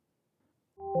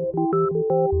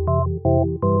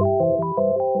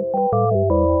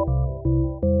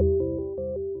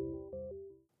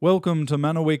Welcome to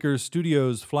Manawaker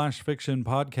Studios Flash Fiction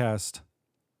Podcast.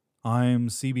 I'm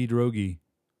CB Droege.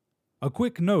 A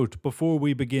quick note before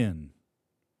we begin.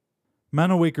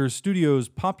 Manawaker Studios'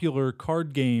 popular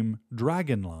card game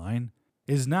Dragonline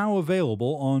is now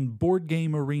available on Board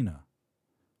Game Arena.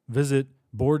 Visit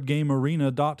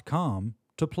BoardGameArena.com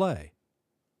to play.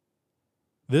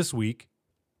 This week,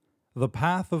 The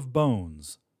Path of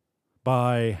Bones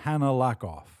by Hannah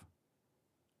Lakoff.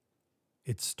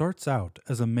 It starts out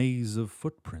as a maze of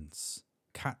footprints,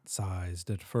 cat-sized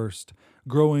at first,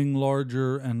 growing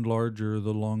larger and larger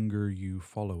the longer you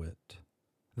follow it.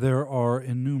 There are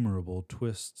innumerable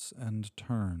twists and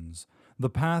turns. The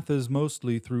path is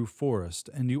mostly through forest,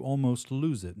 and you almost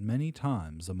lose it many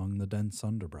times among the dense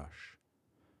underbrush.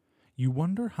 You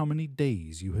wonder how many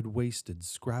days you had wasted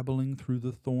scrabbling through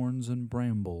the thorns and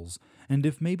brambles, and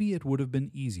if maybe it would have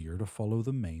been easier to follow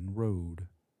the main road.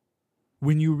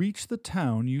 When you reach the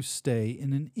town, you stay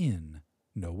in an inn.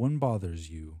 No one bothers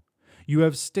you. You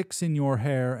have sticks in your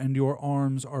hair, and your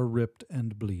arms are ripped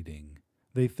and bleeding.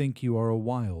 They think you are a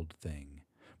wild thing,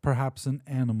 perhaps an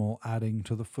animal adding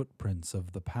to the footprints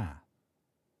of the path.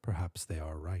 Perhaps they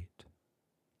are right.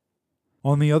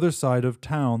 On the other side of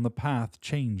town, the path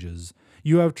changes.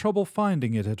 You have trouble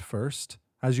finding it at first,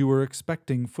 as you were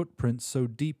expecting footprints so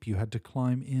deep you had to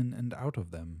climb in and out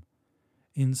of them.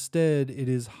 Instead, it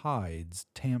is hides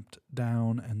tamped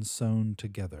down and sewn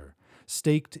together,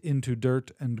 staked into dirt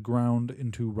and ground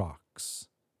into rocks.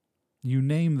 You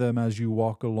name them as you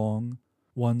walk along.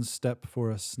 1 step for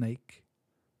a snake,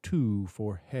 2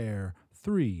 for hare,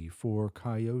 3 for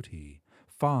coyote,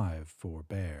 5 for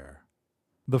bear.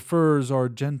 The furs are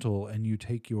gentle and you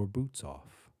take your boots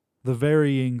off. The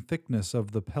varying thickness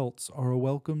of the pelts are a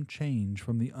welcome change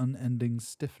from the unending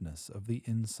stiffness of the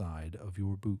inside of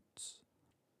your boots.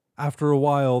 After a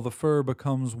while, the fur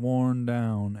becomes worn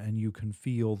down, and you can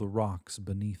feel the rocks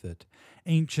beneath it.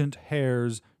 Ancient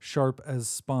hairs, sharp as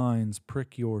spines,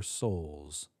 prick your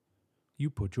soles. You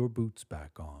put your boots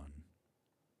back on.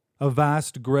 A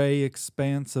vast gray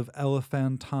expanse of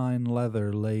elephantine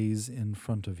leather lays in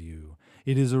front of you.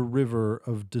 It is a river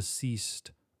of deceased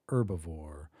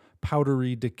herbivore.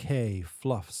 Powdery decay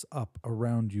fluffs up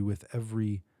around you with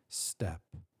every step.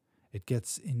 It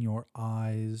gets in your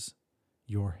eyes,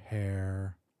 your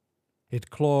hair.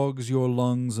 It clogs your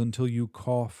lungs until you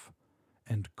cough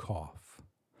and cough.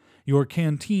 Your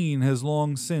canteen has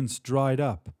long since dried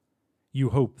up. You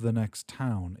hope the next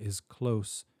town is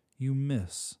close. You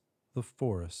miss the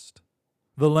forest.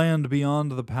 The land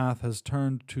beyond the path has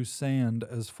turned to sand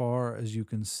as far as you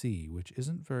can see, which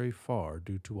isn't very far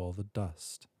due to all the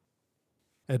dust.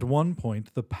 At one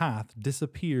point, the path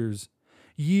disappears.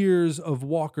 Years of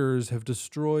walkers have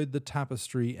destroyed the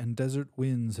tapestry, and desert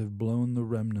winds have blown the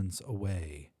remnants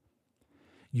away.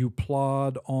 You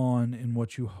plod on in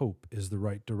what you hope is the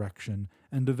right direction,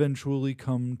 and eventually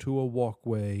come to a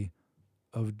walkway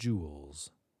of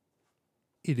jewels.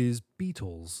 It is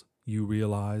beetles, you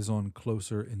realize on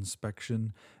closer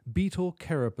inspection. Beetle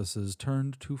carapaces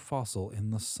turned to fossil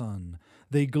in the sun.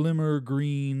 They glimmer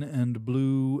green and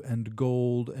blue and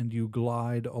gold, and you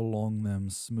glide along them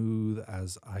smooth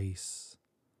as ice.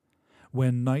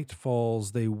 When night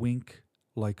falls, they wink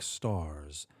like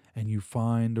stars, and you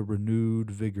find a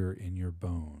renewed vigor in your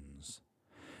bones.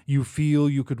 You feel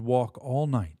you could walk all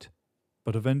night,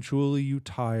 but eventually you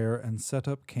tire and set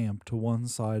up camp to one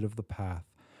side of the path,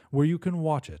 where you can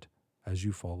watch it as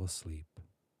you fall asleep.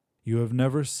 You have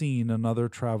never seen another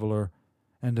traveler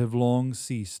and have long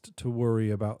ceased to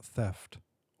worry about theft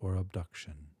or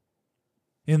abduction.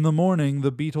 In the morning,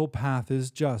 the beetle path is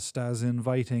just as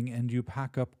inviting, and you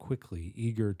pack up quickly,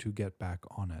 eager to get back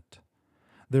on it.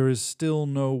 There is still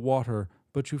no water,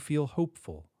 but you feel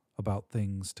hopeful about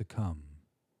things to come.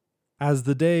 As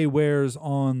the day wears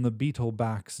on, the beetle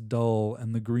backs dull,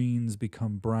 and the greens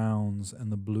become browns,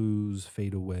 and the blues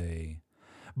fade away.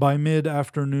 By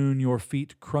mid-afternoon, your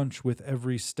feet crunch with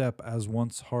every step as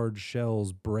once hard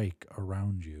shells break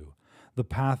around you. The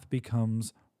path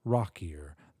becomes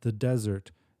rockier. The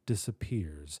desert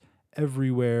disappears.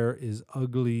 Everywhere is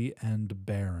ugly and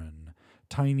barren.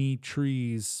 Tiny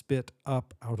trees spit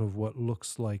up out of what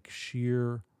looks like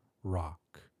sheer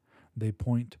rock. They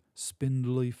point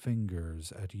spindly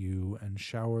fingers at you and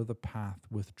shower the path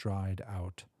with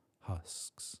dried-out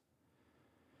husks.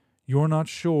 You're not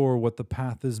sure what the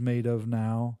path is made of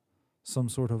now. Some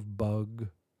sort of bug,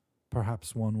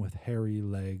 perhaps one with hairy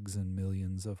legs and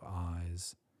millions of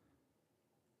eyes.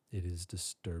 It is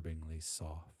disturbingly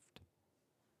soft.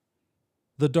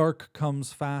 The dark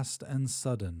comes fast and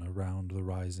sudden around the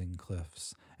rising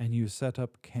cliffs, and you set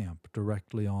up camp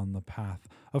directly on the path,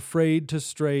 afraid to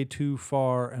stray too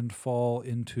far and fall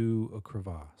into a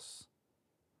crevasse.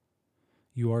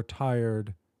 You are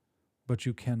tired, but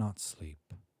you cannot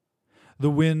sleep. The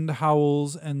wind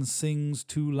howls and sings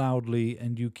too loudly,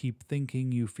 and you keep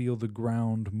thinking you feel the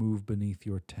ground move beneath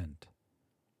your tent.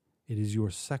 It is your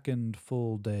second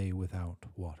full day without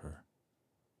water.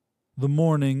 The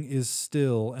morning is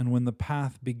still, and when the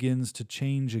path begins to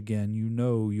change again, you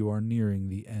know you are nearing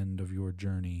the end of your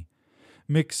journey.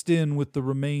 Mixed in with the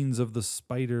remains of the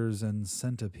spiders and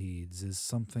centipedes is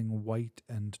something white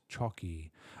and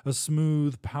chalky, a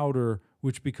smooth powder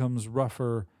which becomes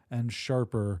rougher and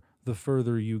sharper the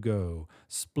further you go,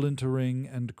 splintering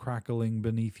and crackling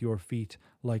beneath your feet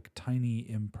like tiny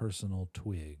impersonal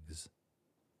twigs.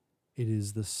 It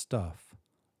is the stuff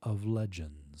of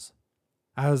legends.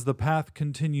 As the path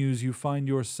continues, you find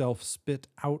yourself spit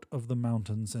out of the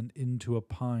mountains and into a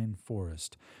pine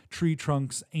forest, tree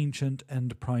trunks ancient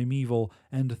and primeval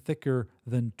and thicker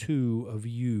than two of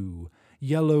you,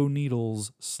 yellow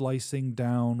needles slicing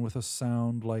down with a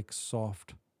sound like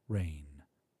soft rain.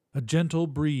 A gentle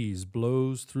breeze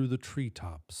blows through the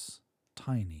treetops,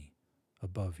 tiny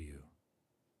above you.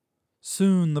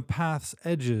 Soon the path's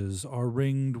edges are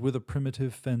ringed with a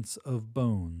primitive fence of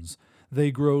bones. They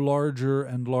grow larger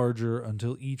and larger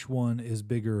until each one is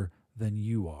bigger than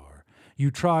you are.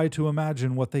 You try to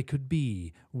imagine what they could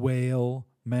be: whale,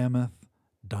 mammoth,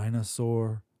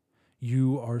 dinosaur.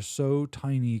 You are so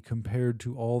tiny compared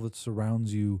to all that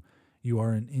surrounds you. You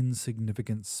are an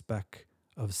insignificant speck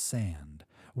of sand,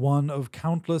 one of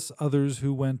countless others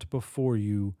who went before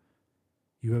you.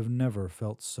 You have never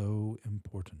felt so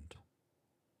important.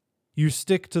 You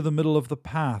stick to the middle of the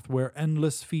path where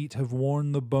endless feet have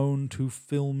worn the bone to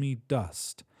filmy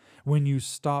dust. When you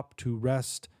stop to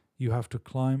rest, you have to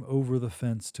climb over the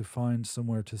fence to find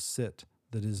somewhere to sit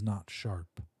that is not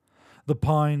sharp. The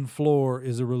pine floor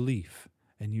is a relief,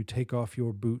 and you take off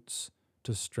your boots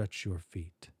to stretch your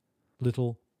feet.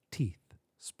 Little teeth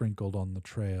sprinkled on the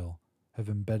trail have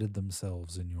embedded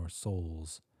themselves in your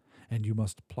soles, and you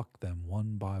must pluck them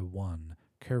one by one,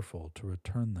 careful to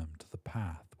return them to the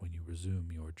path when you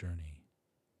resume your journey.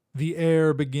 The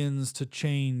air begins to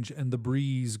change and the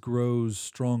breeze grows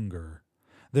stronger.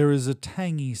 There is a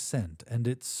tangy scent, and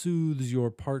it soothes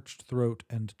your parched throat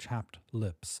and chapped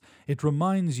lips. It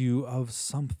reminds you of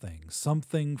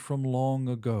something from long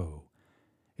ago.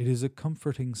 It is a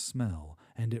comforting smell,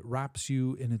 and it wraps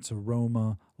you in its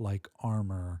aroma like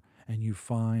armor, and you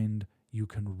find you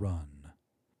can run.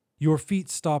 Your feet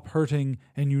stop hurting,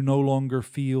 and you no longer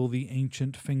feel the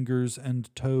ancient fingers and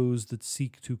toes that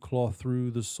seek to claw through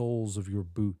the soles of your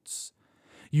boots.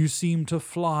 You seem to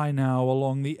fly now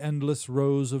along the endless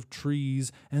rows of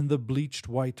trees and the bleached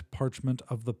white parchment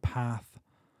of the path.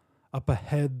 Up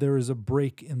ahead there is a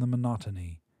break in the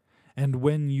monotony, and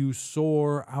when you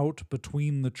soar out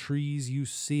between the trees you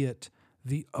see it,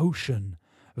 the ocean,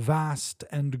 vast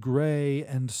and gray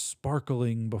and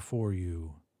sparkling before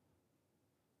you.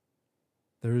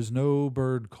 There is no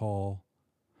bird call.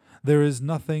 There is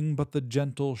nothing but the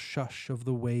gentle shush of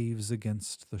the waves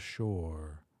against the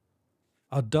shore.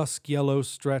 A dusk-yellow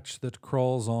stretch that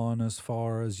crawls on as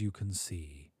far as you can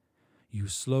see. You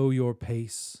slow your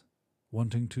pace,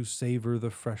 wanting to savor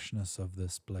the freshness of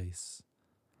this place,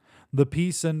 the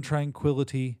peace and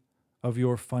tranquility of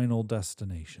your final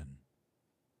destination.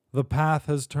 The path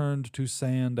has turned to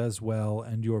sand as well,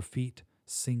 and your feet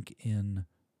sink in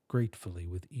gratefully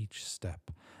with each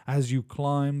step. As you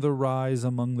climb the rise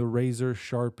among the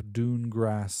razor-sharp dune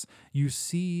grass, you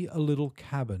see a little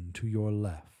cabin to your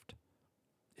left.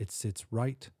 It sits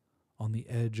right on the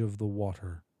edge of the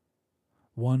water,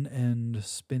 one end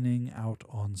spinning out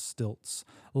on stilts,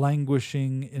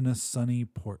 languishing in a sunny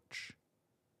porch.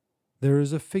 There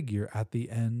is a figure at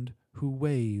the end who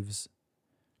waves.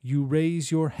 You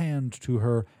raise your hand to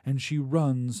her, and she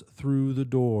runs through the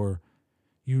door.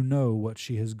 You know what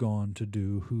she has gone to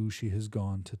do, who she has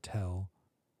gone to tell.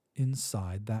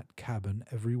 Inside that cabin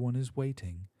everyone is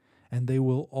waiting, and they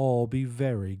will all be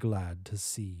very glad to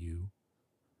see you.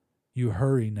 You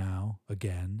hurry now,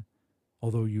 again,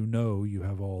 although you know you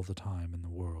have all the time in the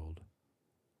world.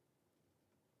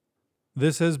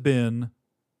 This has been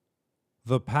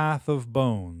The Path of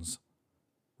Bones,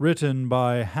 written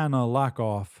by Hannah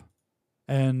Lakoff,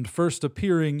 and first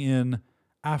appearing in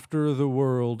After the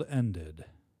World Ended.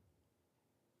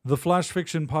 The Flash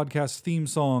Fiction Podcast theme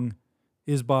song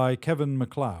is by Kevin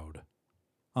MacLeod.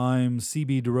 I'm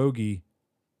CB Derogi.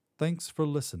 Thanks for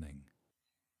listening.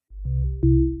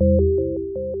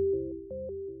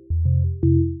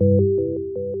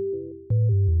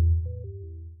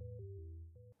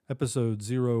 Episode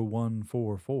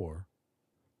 0144.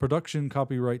 Production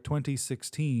copyright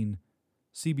 2016,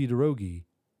 CB Derogi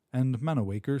and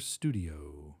Manawaker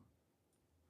Studio.